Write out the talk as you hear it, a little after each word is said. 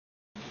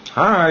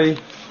Hi.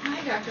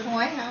 Hi, Dr.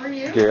 Moy. How are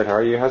you? Good. How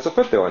are you? How's the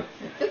foot doing?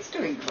 The foot's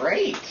doing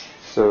great.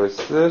 So is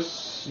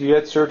this, you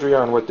had surgery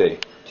on what day?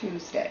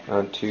 Tuesday.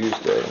 On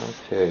Tuesday.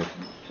 Okay.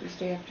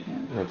 Tuesday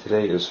afternoon. And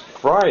today is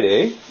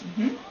Friday.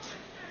 Mm-hmm.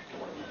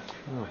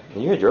 Oh,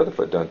 and you had your other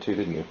foot done too,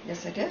 didn't you?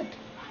 Yes, I did.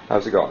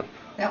 How's it going?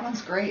 That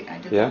one's great. I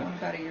did Yeah? that one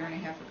about a year and a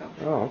half ago.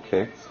 Oh,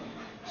 okay.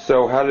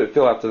 So how did it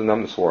feel after the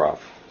numbness wore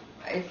off?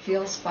 It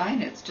feels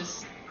fine. It's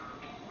just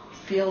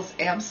feels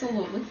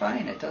absolutely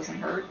fine. It doesn't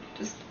hurt.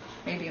 Just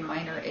maybe a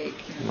minor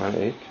ache.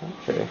 Minor ache?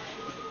 Okay.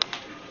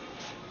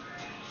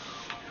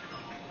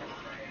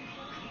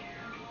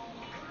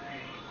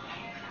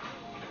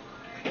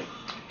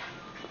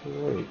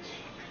 Great.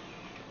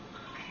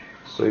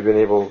 So you've been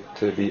able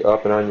to be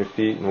up and on your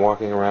feet and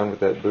walking around with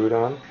that boot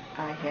on?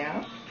 I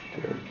have.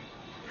 Good.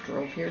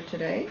 Drove here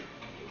today.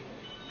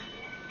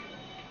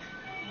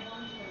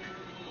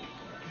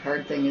 The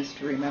hard thing is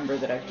to remember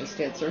that I've just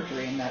had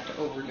surgery and not to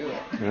overdo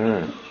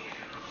it.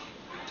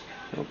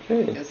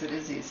 Okay. Because it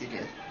is easy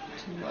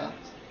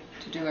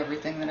to do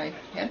everything that I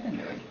had been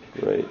doing.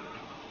 Great.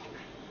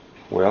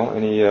 Well,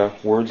 any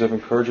words of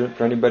encouragement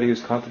for anybody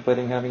who's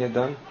contemplating having it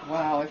done?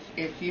 Wow,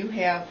 if you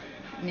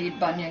need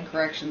bunion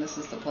correction, this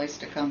is the place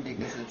to come,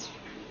 because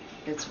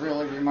it's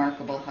really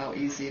remarkable how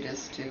easy it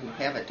is to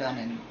have it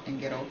done and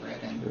get over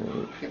it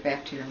and get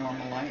back to your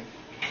normal life.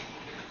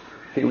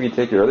 Hey, will you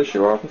take your other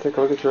shoe off and take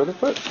a look at your other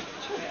foot?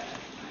 Sure.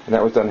 And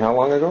that was done how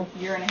long ago? A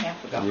year and a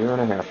half ago. A year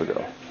and a half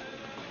ago.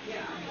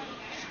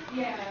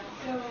 Yeah,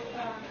 so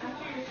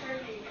after your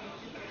surgery,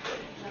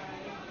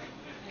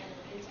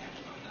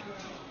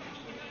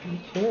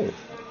 Okay,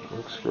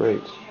 looks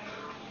great.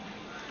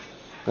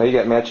 Now you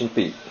got matching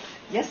feet.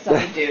 Yes,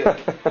 I do.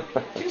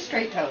 2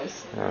 straight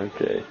toes.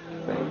 Okay,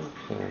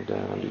 and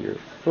down to your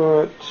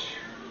foot,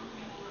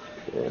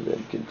 and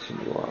then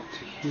continue off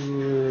to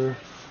here.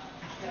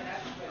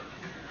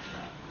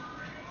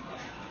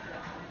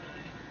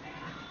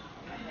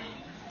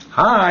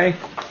 Hi.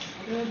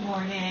 Good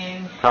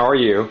morning. How are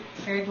you?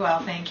 Very well,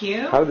 thank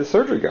you. How did the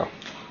surgery go?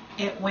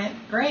 It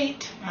went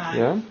great.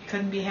 Yeah?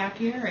 Couldn't be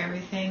happier.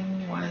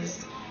 Everything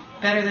was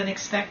better than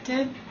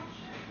expected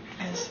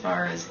as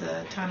far as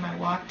the time I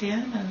walked in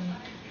and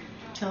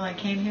until I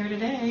came here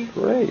today.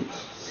 Great.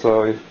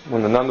 So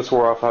when the numbness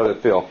wore off, how did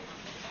it feel?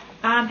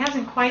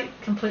 Hasn't quite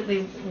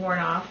completely worn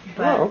off,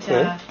 but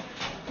okay.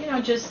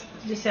 Just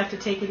have to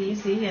take it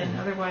easy, and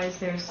otherwise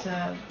there's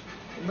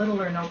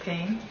little or no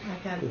pain.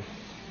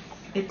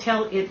 It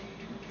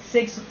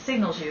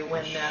signals you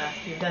when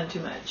you've done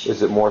too much.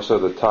 Is it more so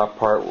the top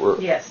part where?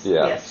 Yes.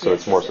 Yeah. Yes, So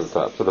it's more so the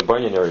top. So the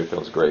bunion area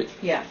feels great.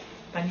 Yeah,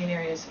 bunion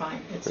area is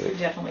fine. It's Great.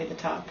 definitely the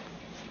top.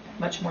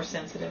 Much more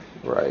sensitive.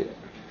 Right.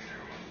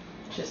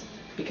 Just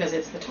because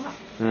it's the top.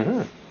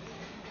 Mm-hmm.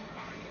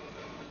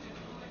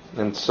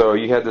 And so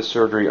you had this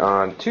surgery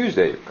on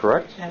Tuesday,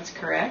 correct? That's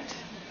correct.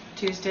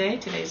 Tuesday.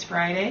 Today's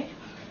Friday.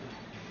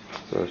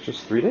 So it's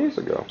just 3 days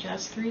ago.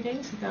 Just 3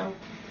 days ago.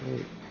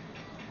 Great.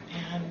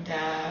 And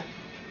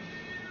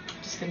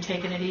just been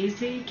taking it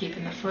easy,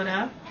 keeping the foot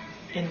up,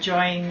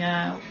 enjoying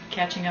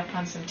catching up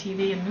on some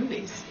TV and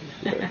movies.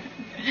 Good.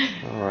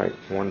 All right.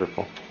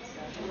 Wonderful.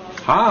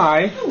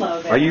 Hi.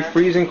 Hello there. Are you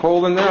freezing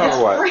cold in there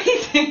or what?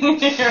 Freezing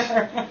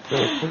here.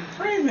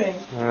 Freezing.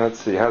 Let's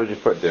see. How did your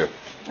foot do?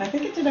 I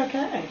think it did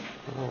okay.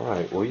 All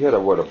right. Well, you had a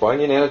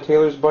bunion and a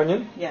tailor's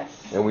bunion? Yes.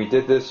 And we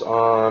did this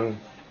on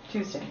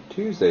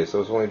Tuesday.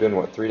 so it's only been,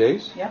 what, 3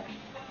 days? Yep.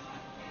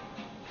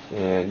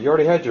 And you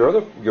already had your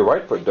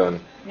right foot done.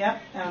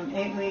 Yep.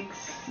 8 weeks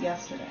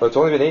yesterday. But it's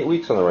only been 8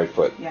 weeks on the right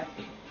foot. Yep.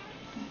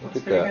 Look Looks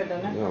at pretty that. good,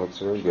 doesn't it? Yeah, it looks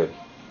very good.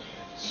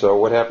 So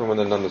what happened when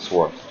the numbness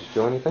wore off? Did you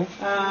feel anything?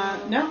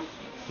 No.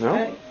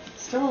 No?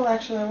 Still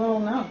actually a little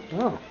no.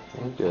 Oh,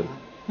 very good.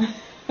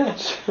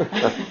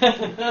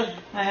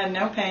 I had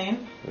no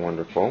pain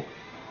Wonderful.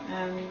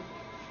 and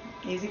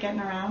easy getting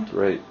around.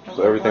 Great. Don't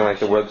So everything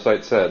relax. like the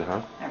website said,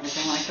 huh?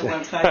 Everything like the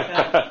website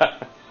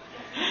said.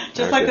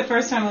 Just like the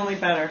first time, only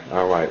better.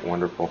 All right,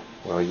 wonderful.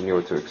 Well, you knew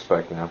what to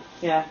expect now.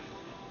 Yeah.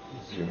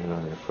 Zoom in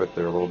on your foot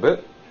there a little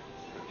bit.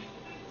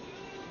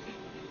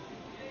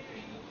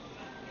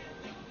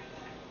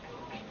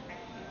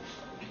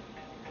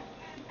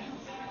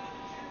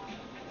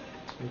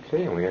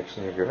 Okay, and we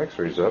actually have your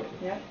x-rays up.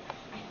 Yep.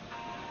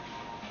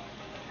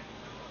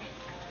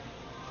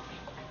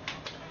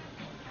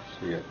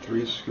 So you got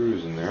 3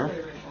 screws in there.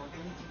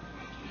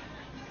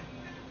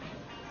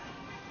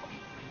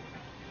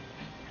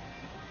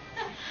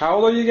 How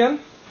old are you again?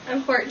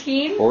 I'm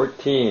 14.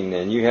 14,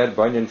 and you had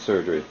bunion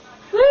surgery.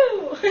 Woo!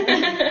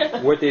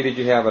 What day did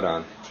you have it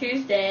on?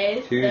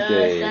 Tuesday.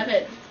 Tuesday. The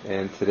 7th.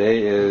 And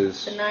today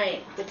is? The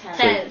 9th. The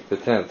 10th. The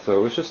 10th. So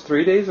it was just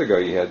 3 days ago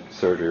you had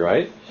surgery,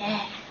 right?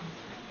 Yeah.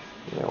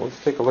 Yeah, let's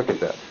take a look at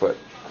that foot.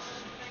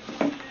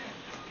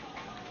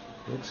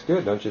 Looks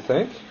good, don't you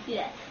think?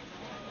 Yeah.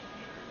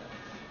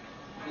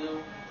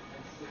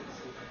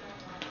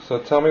 So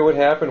tell me what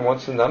happened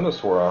once the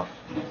numbness wore off.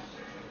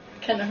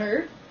 Kind of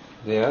hurt.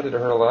 Yeah, did it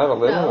hurt a lot, a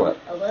little, No, or what?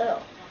 a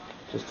little.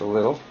 Just a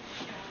little?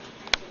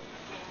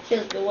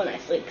 Feels good when I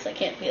sleep because I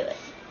can't feel it.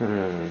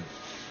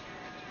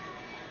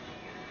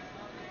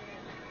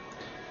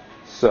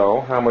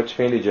 So, how much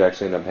pain did you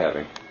actually end up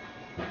having?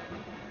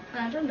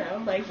 I don't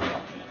know, like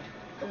a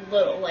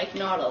little, like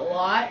not a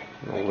lot.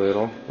 A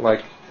little?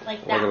 Like Like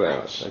look that at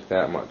much. Like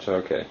that much,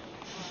 okay.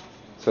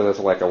 So that's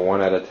like a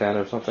 1 out of 10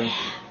 or something?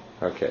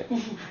 Okay. All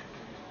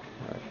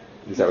right.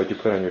 Is that what you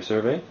put on your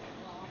survey?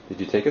 Did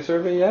you take a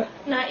survey yet?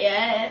 Not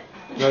yet.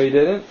 No, you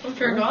didn't? I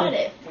forgot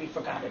Okay. it. We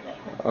forgot it.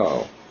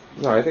 Oh.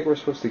 No, I think we're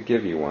supposed to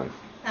give you one.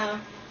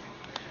 Oh.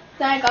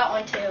 Then I got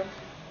one too.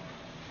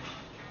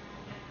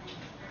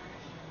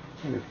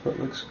 Your foot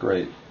looks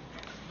great.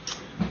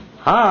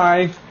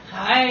 Hi!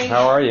 Hi.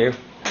 How are you?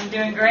 I'm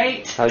doing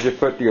great. How'd your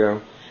foot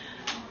go?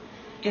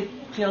 It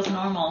feels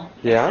normal.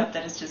 Yeah? Except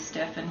that it's just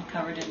stiff and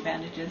covered in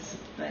bandages.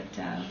 But,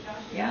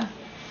 yeah.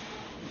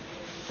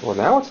 Well,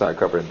 now it's not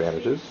covered in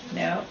bandages.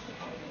 No.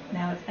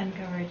 Now it's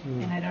uncovered,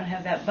 and I don't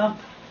have that bump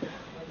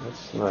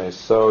That's nice.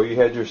 So you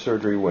had your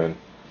surgery when?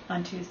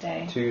 on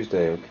Tuesday.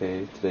 Tuesday,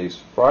 okay. Today's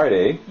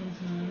Friday.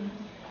 Mm-hmm.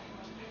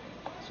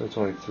 So it's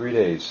only 3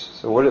 days.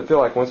 So what did it feel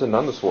like once the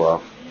numbness wore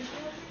off?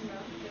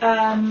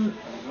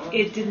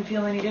 It didn't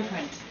feel any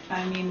different.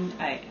 I mean,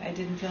 I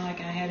didn't feel like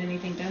I had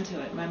anything done to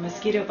it. My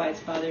mosquito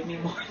bites bothered me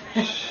more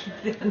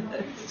than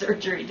the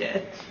surgery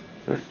did.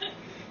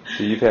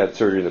 So you've had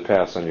surgery in the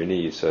past on your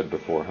knee, you said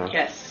before, huh?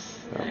 Yes,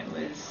 Oh. it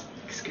was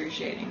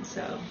excruciating,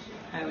 so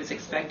I was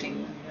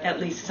expecting at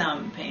least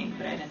some pain,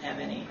 but I didn't have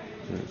any.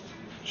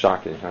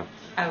 Shocking, huh?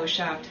 I was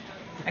shocked.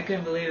 I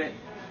couldn't believe it.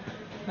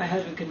 My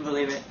husband couldn't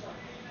believe it.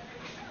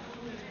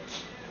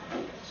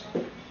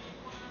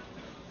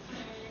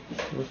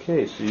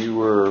 Okay, so you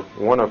were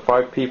one of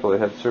 5 people that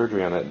had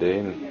surgery on that day,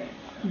 and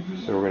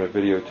so we're going to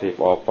videotape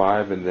all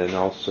 5, and then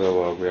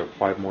also we have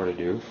 5 more to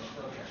do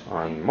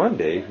on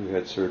Monday who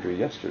had surgery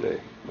yesterday.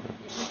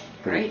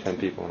 Great. 10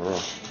 people in a row.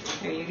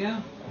 There you go.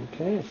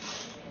 Okay.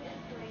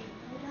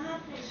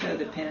 So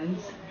the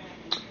pins.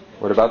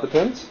 What about the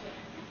pins?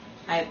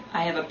 I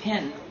have a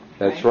pin.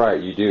 That's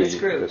right, you do. The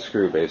screw. The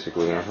screw,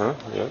 basically. Yes.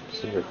 Yep.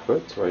 So your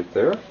foot's right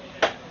there.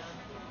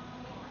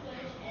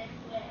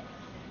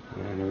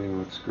 And everything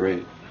looks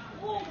great.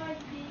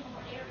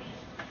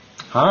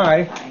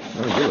 Hi. Hi.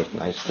 Oh, you look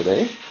nice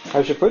today.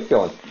 How's your foot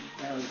feeling?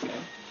 That was good.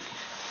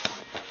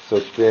 So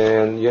it's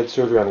been, you had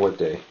surgery on what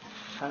day?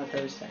 On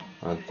Thursday.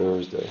 On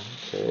Thursday.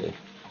 Okay.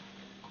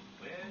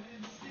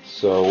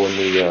 So when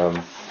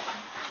the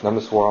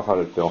numbness wore off, how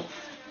did it feel?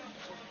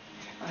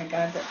 I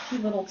got a few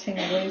little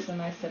tinglies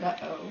and I said,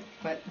 uh-oh,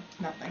 but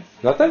nothing.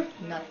 Nothing?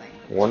 Nothing.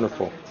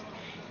 Wonderful. Perfect.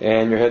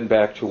 And you're heading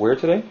back to where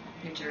today?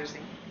 New Jersey.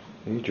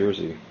 New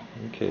Jersey.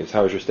 Okay. So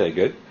how was your stay?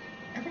 Good?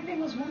 Everything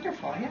was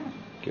wonderful, yeah.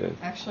 Good.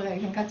 Actually, I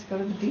even got to go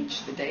to the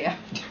beach the day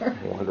after.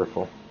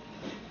 Wonderful.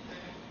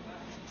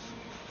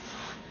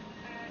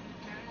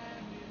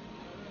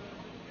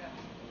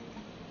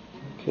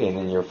 Okay, and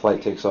then your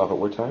flight takes off at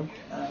what time?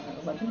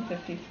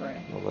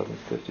 11:53.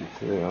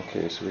 11:53.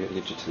 Okay, so we got to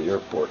get you to the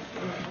airport.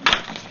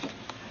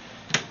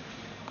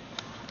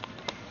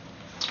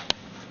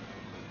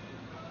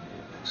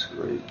 Looks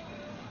great.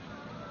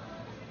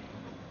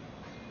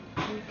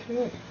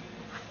 Okay.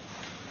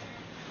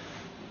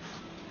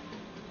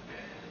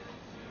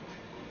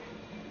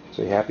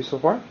 So you happy so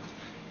far?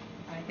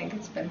 I think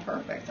it's been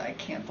perfect. I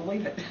can't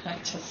believe it. I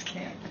just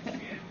can't.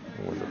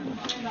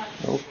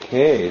 Wonderful.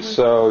 Okay,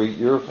 so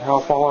you're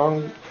how far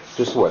along?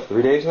 Just what,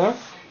 3 days now?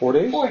 4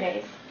 days? 4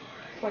 days.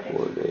 4 days.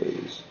 4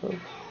 days. Okay.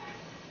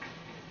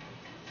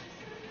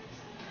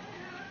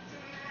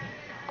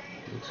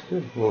 That's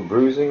good. A little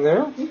bruising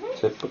there.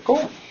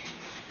 Typical.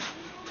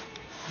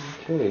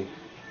 Okay.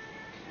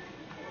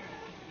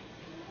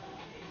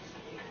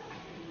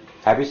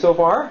 Happy so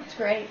far? It's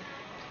great.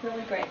 It's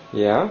really great.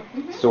 Yeah?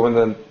 So when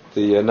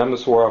the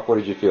numbness wore off, what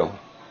did you feel?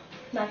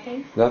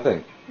 Nothing.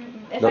 Nothing?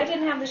 If Nope. I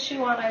didn't have the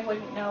shoe on, I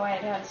wouldn't know I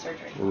had had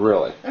surgery.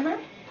 Really?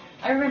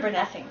 I remember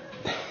nothing,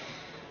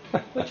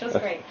 which was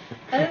great.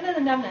 Other than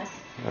the numbness.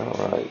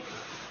 All right.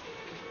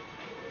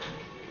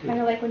 Kind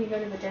of like when you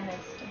go to the dentist.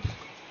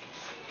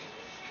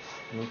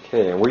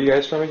 Okay, and where are you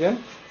guys from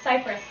again?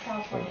 Cypress,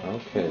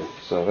 California. Okay,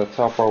 so that's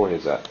how far away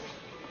is that?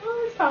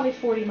 Oh, it's probably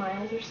 40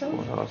 miles or so.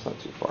 Well, no, that's not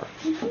too far.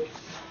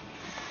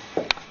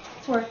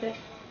 It's worth it.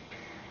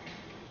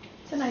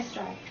 It's a nice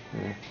drive.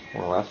 Yeah.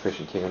 Well, the last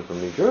patient came in from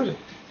New Jersey.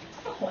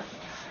 Oh,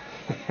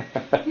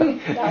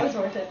 that was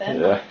worth it then.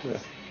 Yeah.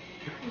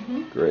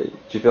 Great.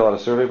 Did you fill out a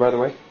survey, by the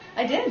way?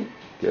 I did.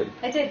 Good.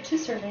 I did 2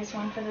 surveys,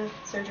 one for the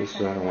surgery Just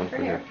center another and one for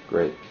for here. here.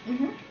 Great.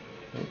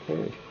 Mm-hmm.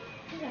 Okay.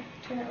 Yeah,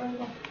 turned out really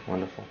well.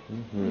 Wonderful.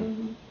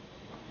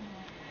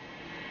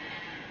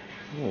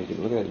 Yeah, you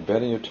can look at it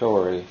bending your toe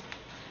already.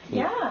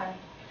 Yeah.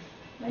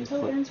 My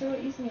toe bends real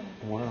easy.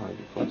 Wow,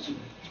 it's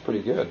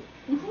pretty good.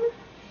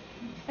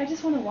 I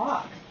just want to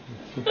walk.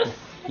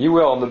 You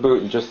will in the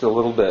boot in just a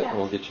little bit, Yeah. and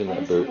we'll get you in I that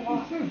just boot.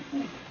 want to walk.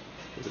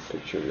 Here's a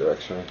picture of your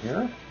X-ray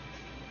here.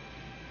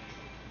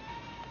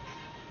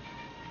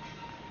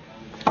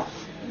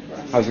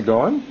 How's it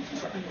going?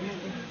 As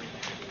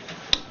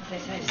I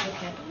said, I still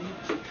can't believe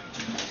it.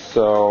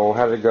 So,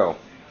 how did it go?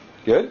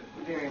 Good?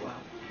 Very well.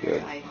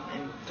 Good. I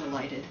am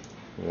delighted.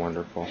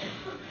 Wonderful.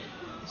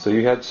 So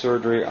you had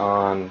surgery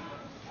on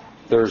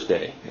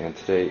Thursday, and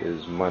today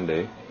is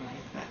Monday.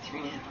 About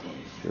 3.5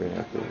 days.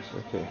 3.5 days,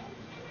 okay.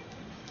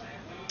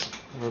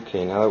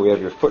 Okay, now that we have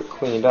your foot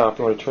cleaned up,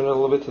 you want to turn it a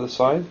little bit to the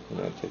side?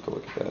 Yeah, take a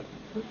look at that.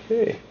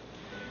 Okay.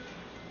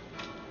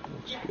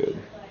 Looks good.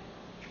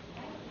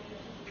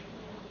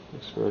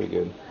 Looks very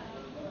good.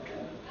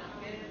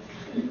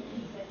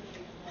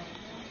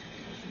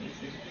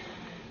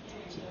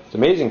 It's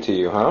amazing to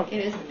you, huh?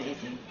 It is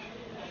amazing.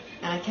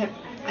 And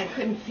I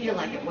couldn't feel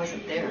like it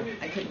wasn't there.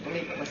 I couldn't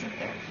believe it wasn't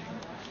there.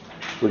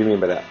 What do you mean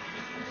by that?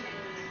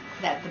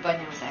 That the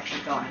bunion was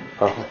actually gone.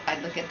 Oh.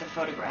 I'd look at the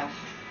photograph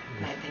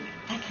and I think,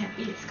 that can't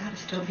be, it's got to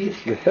still be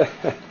there.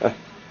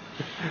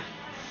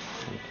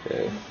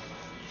 Okay.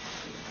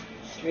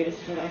 Straightest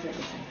foot I've ever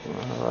seen.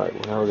 All right.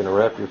 Well, now we're going to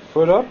wrap your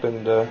foot up,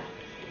 and we'll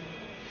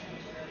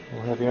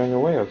have you on your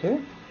way. Okay.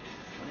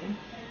 Fine.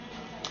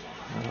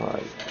 All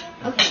right.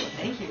 Okay, well,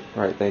 thank you.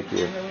 All right. Thank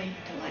you. I'm really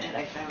delighted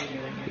I found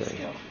you and your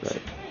skills.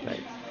 Right.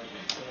 Right.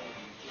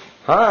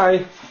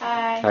 Hi.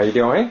 Hi. How you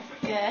doing?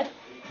 Good.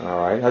 All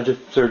right. How'd your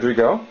surgery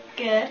go?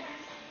 Good.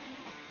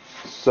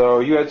 So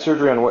you had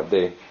surgery on what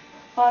day?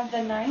 On the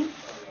 9th?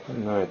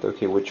 9th.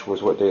 Okay. Which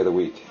was what day of the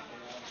week?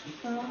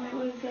 It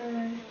was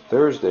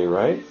Thursday,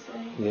 right?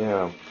 Thursday.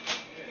 Yeah.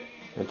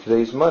 And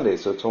today's Monday,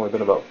 so it's only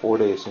been about 4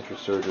 days since your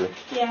surgery.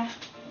 Yeah.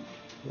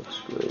 Looks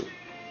great.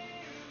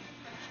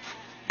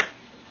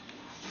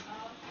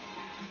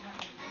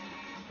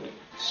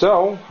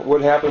 So,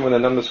 what happened when the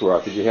numbness wore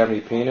off? Did you have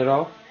any pain at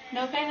all?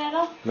 No pain at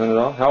all? None at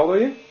all? How old are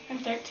you? I'm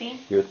 13.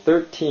 You're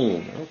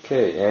 13.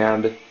 Okay,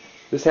 and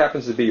this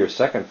happens to be your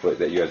second foot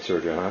that you had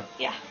surgery on, huh?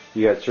 Yeah.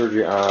 You had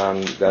surgery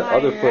on that My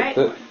other foot. right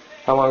That, one.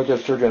 how long did you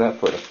have surgery on that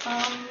foot?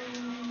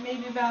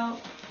 Maybe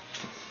about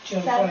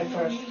June 7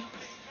 21st. weeks.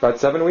 About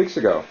 7 weeks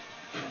ago.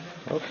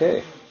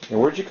 Okay. And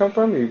where'd you come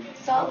from? You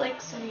Salt Lake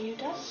City,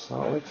 Utah.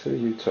 Salt Lake City,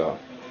 Utah.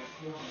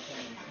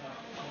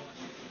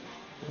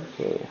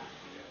 Okay.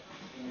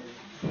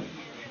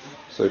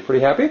 So you're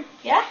pretty happy?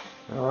 Yeah?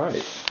 All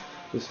right.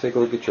 Let's take a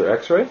look at your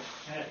x-ray.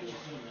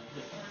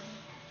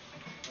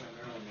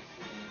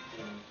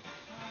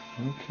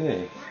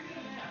 Okay.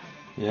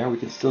 Yeah, we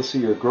can still see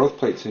your growth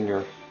plates in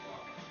your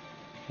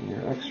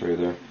x-ray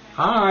there.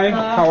 Hi.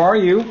 How are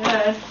you?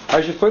 Good.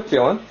 How's your foot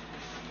feeling?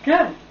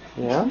 Good.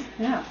 Yeah.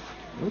 Yeah.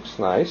 Looks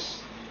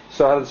nice.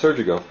 So how did the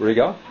surgery go? Where'd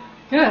you go?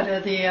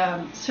 Good.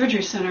 The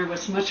surgery center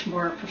was much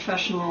more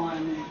professional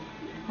and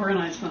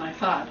organized than I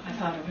thought. I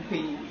thought it would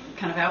be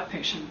kind of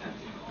outpatient, but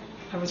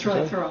I was really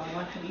Okay. thorough. I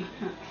liked it.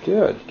 Yeah.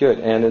 Good, good.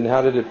 And then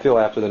how did it feel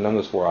after the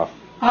numbness wore off?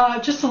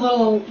 Just a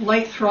little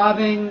light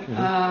throbbing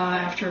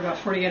after about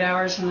 48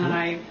 hours, and then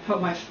I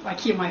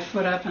keep my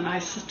foot up and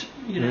ice,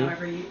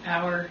 every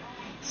hour.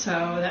 So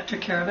that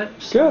took care of it.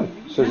 Good.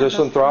 So yeah, there's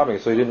some that's- throbbing,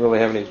 so you didn't really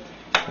have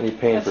any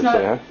pain It's per not,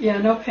 se, huh? yeah,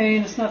 no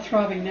pain. It's not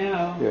throbbing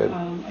now. Good.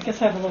 I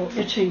guess I have a little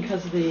itching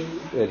because of the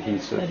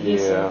Adhesive,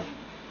 adhesive.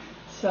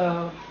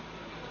 So,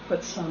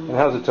 put some. And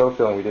how's the toe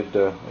feeling? We did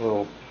a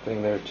little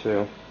thing there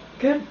too.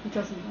 Good. It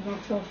doesn't. I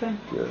don't feel a thing.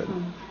 Good.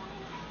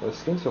 The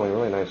skin's feeling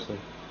really nicely.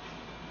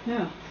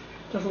 Yeah.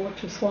 Doesn't look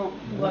too swollen.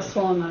 Less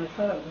swollen than I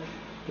thought it would.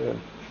 Good.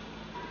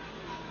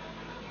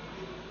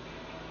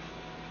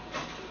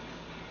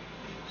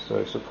 So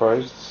you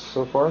surprised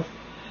so far?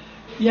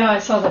 Yeah, I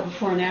saw the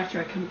before and after.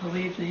 I couldn't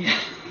believe the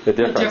The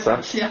difference,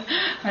 huh? Yeah,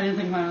 I didn't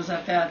think mine was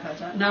that bad,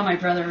 but now my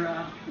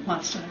brother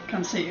wants to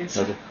come see you.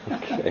 So.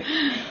 Okay.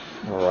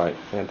 All right.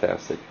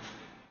 Fantastic.